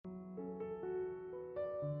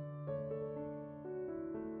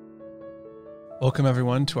Welcome,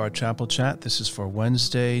 everyone, to our chapel chat. This is for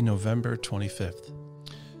Wednesday, November 25th.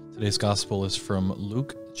 Today's gospel is from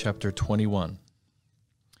Luke chapter 21.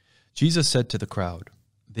 Jesus said to the crowd,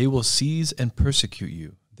 "They will seize and persecute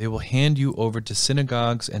you. They will hand you over to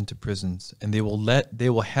synagogues and to prisons, and they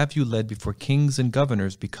will have you led before kings and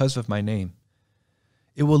governors because of my name.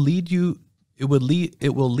 It will lead to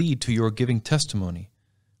your giving testimony.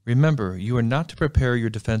 Remember, you are not to prepare your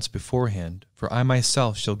defense beforehand, for I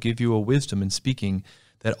myself shall give you a wisdom in speaking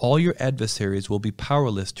that all your adversaries will be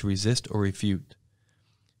powerless to resist or refute.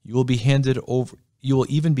 You will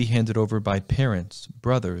even be handed over by parents,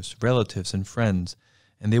 brothers, relatives, and friends,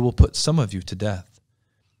 and they will put some of you to death.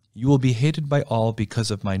 You will be hated by all because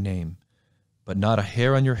of my name, but not a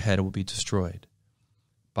hair on your head will be destroyed.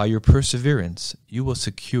 By your perseverance, you will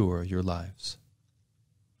secure your lives."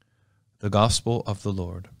 The Gospel of the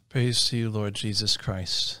Lord. Praise to you, Lord Jesus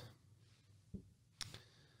Christ.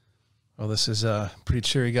 Well, this is a pretty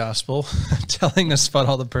cheery gospel, telling us about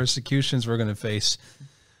all the persecutions we're going to face.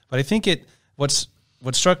 But I think what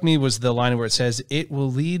struck me was the line where it says, "It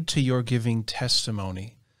will lead to your giving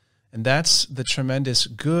testimony." And that's the tremendous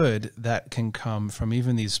good that can come from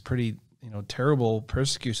even these pretty, terrible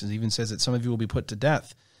persecutions. It even says that some of you will be put to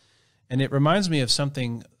death. And it reminds me of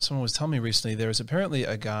something someone was telling me recently. There was apparently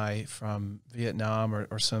a guy from Vietnam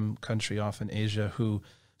or some country off in Asia who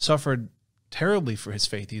suffered terribly for his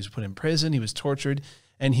faith. He was put in prison, he was tortured,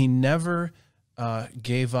 and he never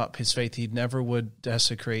gave up his faith. He never would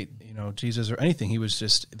desecrate, Jesus or anything. He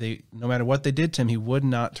was no matter what they did to him, he would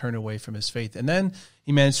not turn away from his faith. And then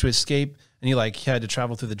he managed to escape, and he had to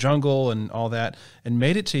travel through the jungle and all that, and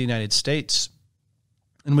made it to the United States.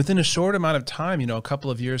 And within a short amount of time, a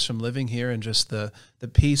couple of years from living here and just the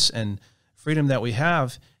peace and freedom that we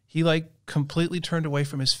have, he completely turned away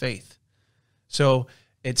from his faith. So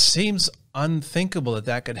it seems unthinkable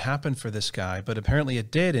that could happen for this guy, but apparently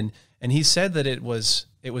it did. And he said that it was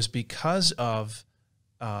because of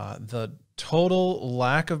the total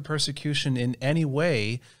lack of persecution in any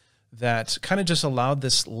way that kind of just allowed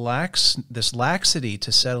this laxity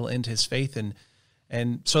to settle into his faith.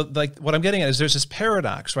 And so what I'm getting at is there's this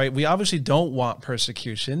paradox, right? We obviously don't want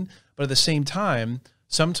persecution, but at the same time,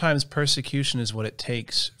 sometimes persecution is what it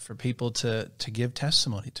takes for people to give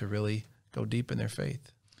testimony, to really go deep in their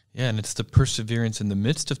faith. Yeah, and it's the perseverance in the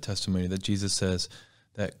midst of testimony that Jesus says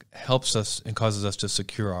that helps us and causes us to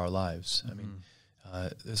secure our lives. I mean,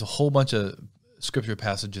 there's a whole bunch of scripture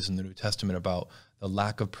passages in the New Testament about the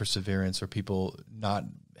lack of perseverance or people not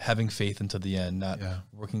having faith until the end, not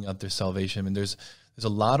working out their salvation. And there's a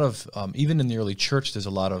lot of, even in the early church, there's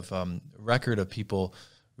a lot of record of people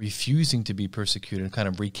refusing to be persecuted and kind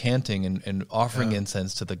of recanting and offering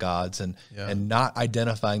incense to the gods and not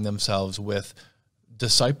identifying themselves with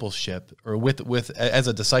discipleship or with as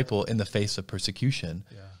a disciple in the face of persecution.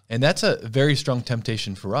 Yeah. And that's a very strong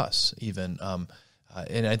temptation for us even.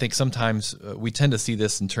 And I think sometimes we tend to see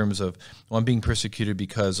this in terms of, I'm being persecuted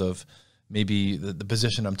because of maybe the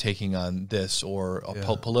position I'm taking on this or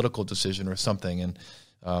a political decision or something.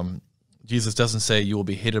 And Jesus doesn't say you will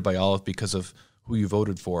be hated by all because of who you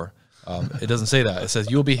voted for. It doesn't say that. It says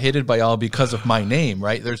you will be hated by all because of my name,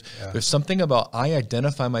 right? There's something about I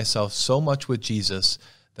identify myself so much with Jesus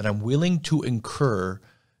that I'm willing to incur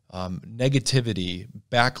negativity,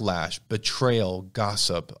 backlash, betrayal,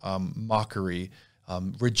 gossip, mockery,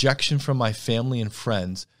 rejection from my family and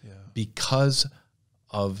friends because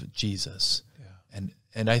of Jesus. Yeah.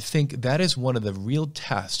 And I think that is one of the real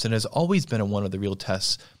tests, and has always been one of the real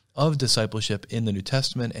tests of discipleship in the New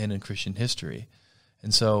Testament and in Christian history.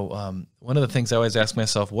 And so one of the things I always ask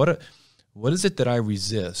myself, what is it that I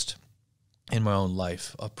resist in my own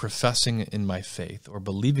life of professing in my faith or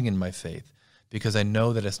believing in my faith because I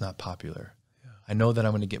know that it's not popular. Yeah. I know that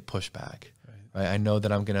I'm going to get pushback. Right? I know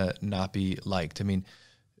that I'm going to not be liked. I mean,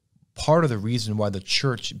 part of the reason why the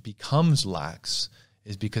church becomes lax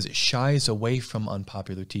is because it shies away from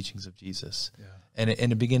unpopular teachings of Jesus, and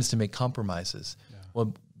it begins to make compromises. Yeah.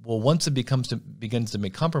 Well, once it begins to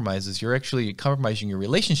make compromises, you're actually compromising your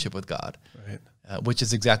relationship with God, right? Which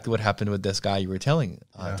is exactly what happened with this guy you were telling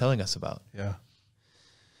us about. Yeah.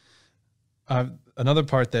 Another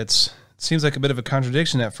part that seems like a bit of a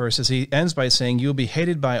contradiction at first is he ends by saying, "You'll be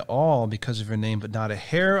hated by all because of your name, but not a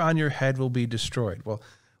hair on your head will be destroyed."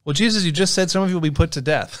 Well, Jesus, you just said some of you will be put to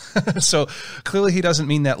death. So clearly he doesn't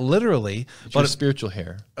mean that literally. But spiritual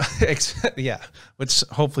hair. Which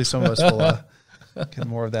hopefully some of us will get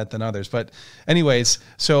more of that than others. But anyways,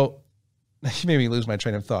 so you made me lose my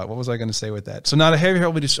train of thought. What was I going to say with that? So not a hair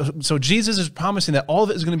will be destroyed. So Jesus is promising that all of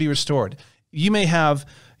it is going to be restored. You may have,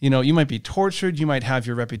 you might be tortured. You might have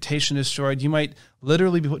your reputation destroyed. You might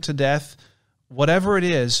literally be put to death. whatever it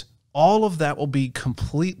is, all of that will be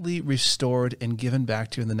completely restored and given back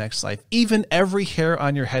to you in the next life. Even every hair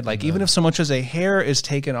on your head, like even if so much as a hair is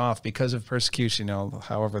taken off because of persecution,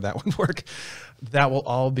 however that would work, that will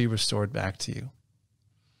all be restored back to you.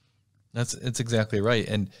 It's exactly right.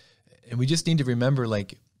 And we just need to remember,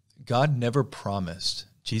 like, God never promised,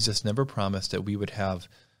 Jesus never promised that we would have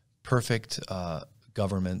perfect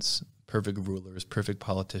governments, perfect rulers, perfect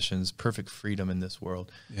politicians, perfect freedom in this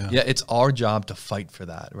world. Yeah, it's our job to fight for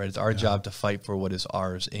that, right? It's our job to fight for what is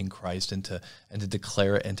ours in Christ and to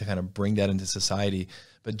declare it and to kind of bring that into society.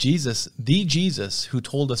 But Jesus, the Jesus who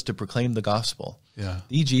told us to proclaim the gospel,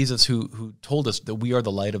 the Jesus who told us that we are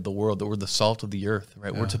the light of the world, that we're the salt of the earth,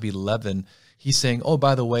 right? We're to be leaven. He's saying, oh,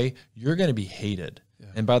 by the way, you're going to be hated.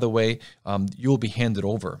 And by the way, you'll be handed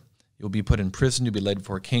over. You'll be put in prison. You'll be led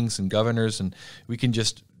before kings and governors. And we can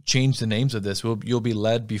just change the names of this. You'll be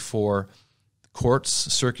led before courts,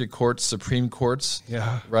 circuit courts, Supreme Courts,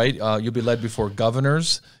 right? You'll be led before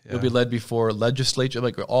governors. You'll be led before legislature,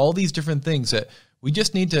 like all these different things that we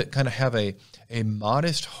just need to kind of have a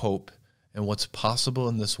modest hope in what's possible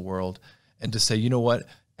in this world and to say, you know what,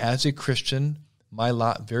 as a Christian, my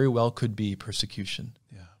lot very well could be persecution.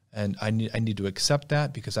 And I need to accept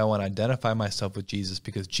that because I want to identify myself with Jesus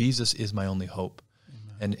because Jesus is my only hope.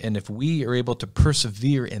 And if we are able to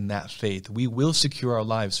persevere in that faith, we will secure our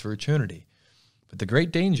lives for eternity. But the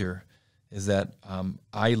great danger is that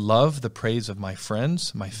I love the praise of my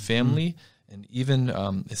friends, my family, and even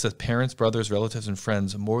it says parents, brothers, relatives, and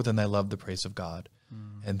friends more than I love the praise of God.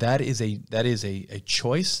 And that is a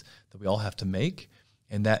choice that we all have to make,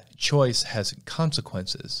 and that choice has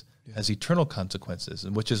consequences. Has eternal consequences,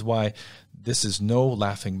 and which is why this is no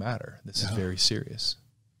laughing matter. This is very serious.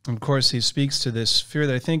 Of course, he speaks to this fear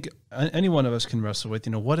that I think any one of us can wrestle with.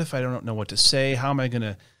 What if I don't know what to say? How am I going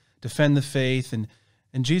to defend the faith? And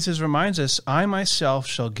Jesus reminds us, I myself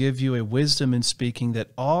shall give you a wisdom in speaking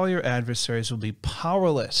that all your adversaries will be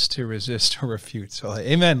powerless to resist or refute. So,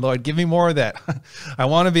 amen, Lord, give me more of that. I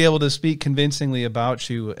want to be able to speak convincingly about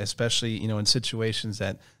you, especially, in situations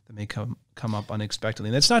that may come up unexpectedly.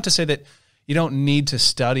 And that's not to say that you don't need to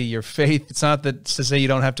study your faith. It's not that to say you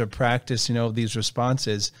don't have to practice, these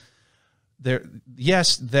responses.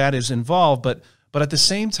 Yes, that is involved, but at the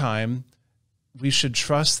same time, we should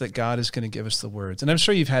trust that God is going to give us the words. And I'm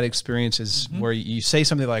sure you've had experiences where you say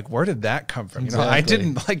something like, where did that come from? Exactly. I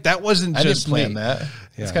didn't, that wasn't just plan me. That.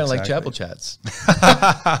 It's kind of like chapel chats.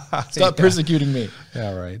 Stop persecuting me.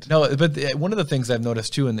 Yeah, right. No, but one of the things I've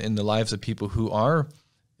noticed too in the lives of people who are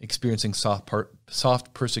experiencing soft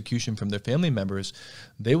persecution from their family members,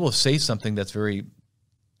 they will say something that's very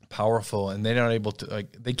powerful, and they're not able to,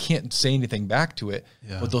 they can't say anything back to it,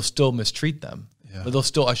 but they'll still mistreat them. But they'll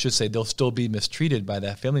still be mistreated by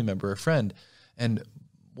that family member or friend. And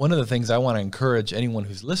one of the things I want to encourage anyone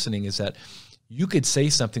who's listening is that you could say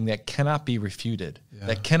something that cannot be refuted,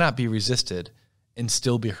 that cannot be resisted, and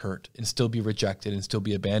still be hurt, and still be rejected, and still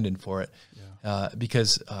be abandoned for it,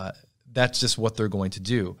 because that's just what they're going to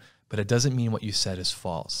do. But it doesn't mean what you said is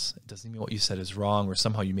false. It doesn't mean what you said is wrong or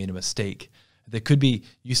somehow you made a mistake. There could be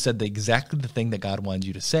you said exactly the thing that God wanted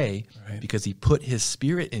you to say because he put his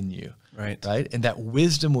spirit in you, right? And that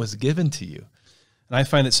wisdom was given to you. And I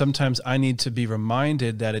find that sometimes I need to be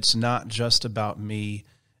reminded that it's not just about me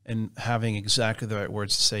and having exactly the right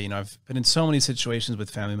words to say. I've been in so many situations with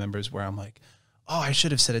family members where I'm like, oh, I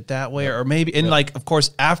should have said it that way, or maybe, and of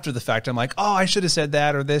course, after the fact, I'm like, oh, I should have said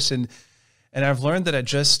that or this, and I've learned that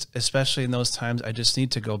especially in those times, I just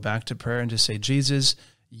need to go back to prayer and just say, Jesus,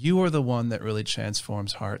 you are the one that really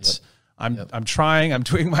transforms hearts. I'm trying, I'm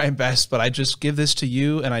doing my best, but I just give this to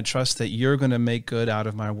you, and I trust that you're going to make good out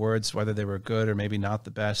of my words, whether they were good or maybe not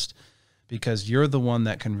the best, because you're the one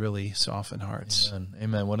that can really soften hearts.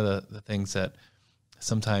 Amen. One of the things that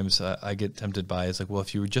sometimes I get tempted by is well,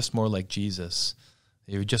 if you were just more like Jesus,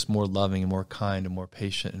 you were just more loving and more kind and more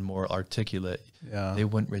patient and more articulate, they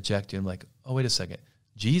wouldn't reject you. I'm like, oh, wait a second.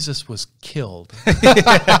 Jesus was killed.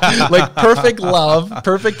 Perfect love,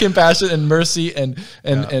 perfect compassion and mercy and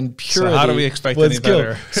purity. So how do we expect any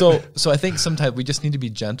better? So I think sometimes we just need to be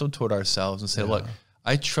gentle toward ourselves and say, look,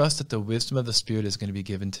 I trust that the wisdom of the Spirit is going to be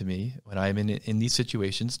given to me when I'm in these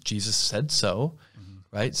situations. Jesus said so,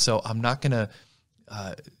 right? So I'm not going to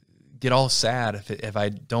get all sad if I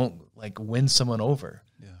don't win someone over.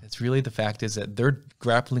 It's really the fact is that they're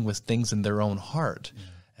grappling with things in their own heart,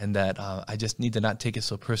 and that I just need to not take it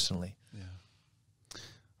so personally.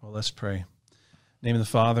 Well, let's pray. In the name of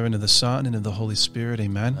the Father, and of the Son, and of the Holy Spirit,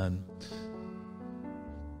 amen.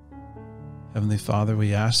 Heavenly Father,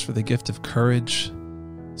 we ask for the gift of courage,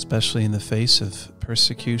 especially in the face of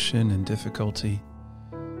persecution and difficulty.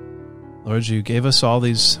 Lord, you gave us all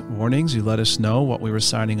these warnings. You let us know what we were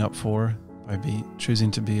signing up for by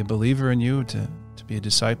choosing to be a believer in you, to be a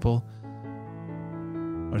disciple.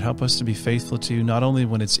 Lord, help us to be faithful to you, not only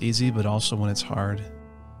when it's easy, but also when it's hard.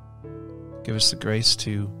 Give us the grace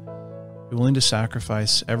to be willing to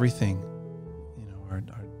sacrifice everything,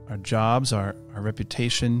 our jobs, our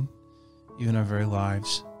reputation, even our very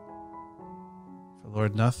lives. For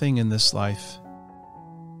Lord, nothing in this life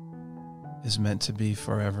is meant to be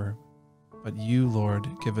forever. But you, Lord,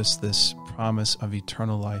 give us this promise of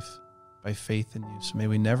eternal life by faith in you. So may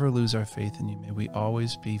we never lose our faith in you. May we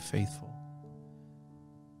always be faithful.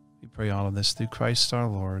 We pray all of this through Christ our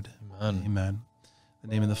Lord. Amen. Amen. In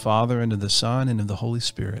the name of the Father, and of the Son, and of the Holy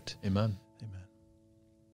Spirit. Amen.